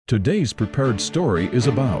Today's prepared story is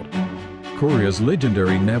about Korea's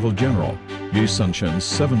legendary naval general, Sunshin's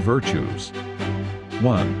 7 virtues.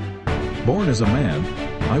 1. Born as a man,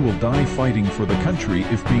 I will die fighting for the country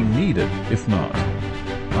if being needed. If not,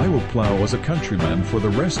 I will plow as a countryman for the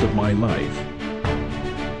rest of my life.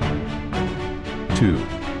 2.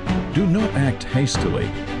 Do not act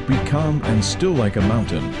hastily. Be calm and still like a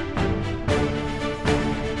mountain.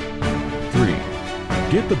 3.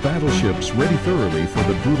 Get the battleships ready thoroughly for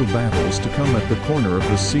the brutal battles to come at the corner of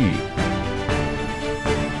the sea. 4.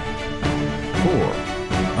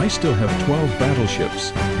 I still have 12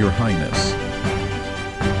 battleships, Your Highness.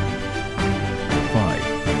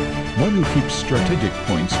 5. One who keeps strategic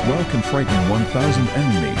points well can frighten 1,000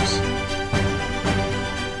 enemies.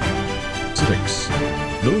 6.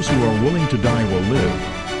 Those who are willing to die will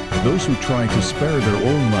live. Those who try to spare their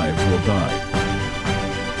own lives will die.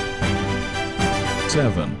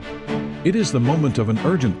 7. It is the moment of an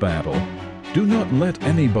urgent battle. Do not let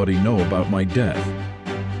anybody know about my death.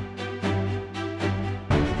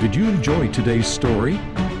 Did you enjoy today's story?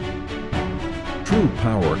 True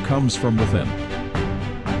power comes from within.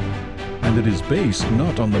 And it is based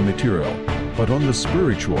not on the material, but on the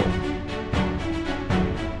spiritual.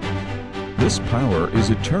 This power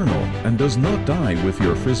is eternal and does not die with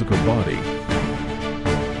your physical body.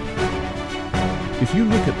 If you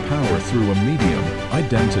look at power through a medium,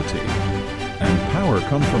 identity, and power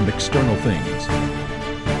come from external things.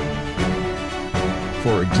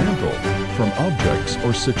 For example, from objects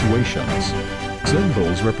or situations,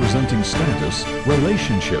 symbols representing status,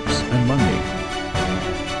 relationships, and money.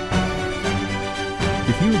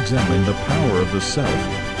 If you examine the power of the self,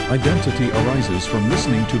 identity arises from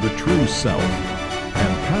listening to the true self,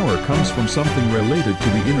 and power comes from something related to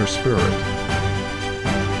the inner spirit.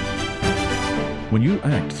 When you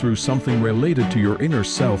act through something related to your inner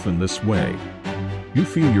self in this way, you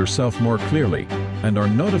feel yourself more clearly and are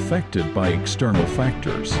not affected by external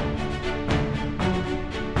factors.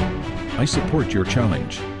 I support your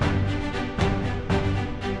challenge.